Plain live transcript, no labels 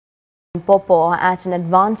Limpopo are at an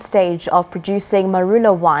advanced stage of producing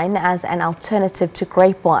Marula wine as an alternative to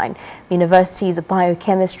grape wine. The university's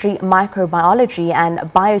Biochemistry, Microbiology and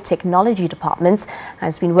Biotechnology departments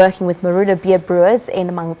has been working with Marula beer brewers in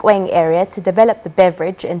the Mankweng area to develop the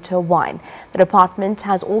beverage into a wine. The department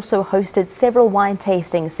has also hosted several wine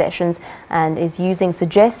tasting sessions and is using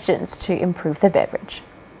suggestions to improve the beverage.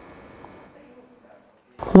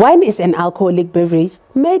 Wine is an alcoholic beverage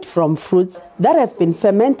made from fruits that have been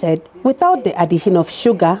fermented without the addition of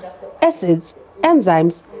sugar, acids,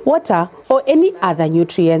 enzymes, water or any other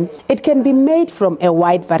nutrients. It can be made from a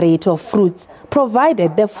wide variety of fruits,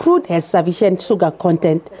 provided the fruit has sufficient sugar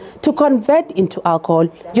content to convert into alcohol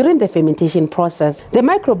during the fermentation process. The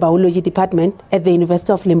Microbiology department at the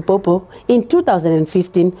University of Limpopo in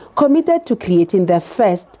 2015 committed to creating the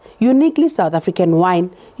first uniquely South African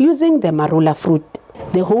wine using the Marula fruit.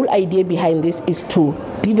 The whole idea behind this is to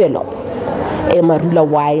develop a Marula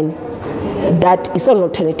wine that is an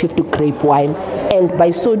alternative to grape wine, and by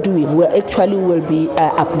so doing we actually will be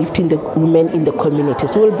uplifting the women in the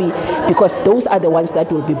communities. Because those are the ones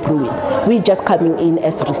that will be brewing. We're just coming in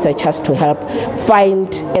as researchers to help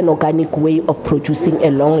find an organic way of producing a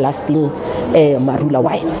long-lasting Marula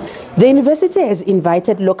wine. The university has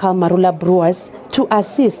invited local Marula brewers to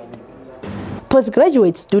assist.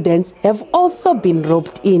 Postgraduate students have also been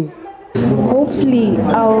roped in. Hopefully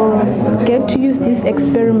I'll get to use these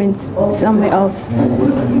experiments somewhere else.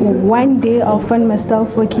 One day I'll find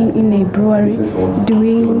myself working in a brewery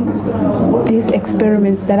doing these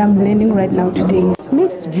experiments that I'm learning right now today.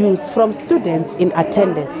 Mixed views from students in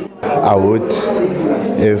attendance. I would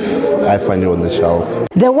if I find it on the shelf.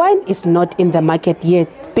 The wine is not in the market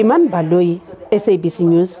yet. Piman Baloi, SABC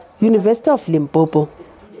News, University of Limpopo.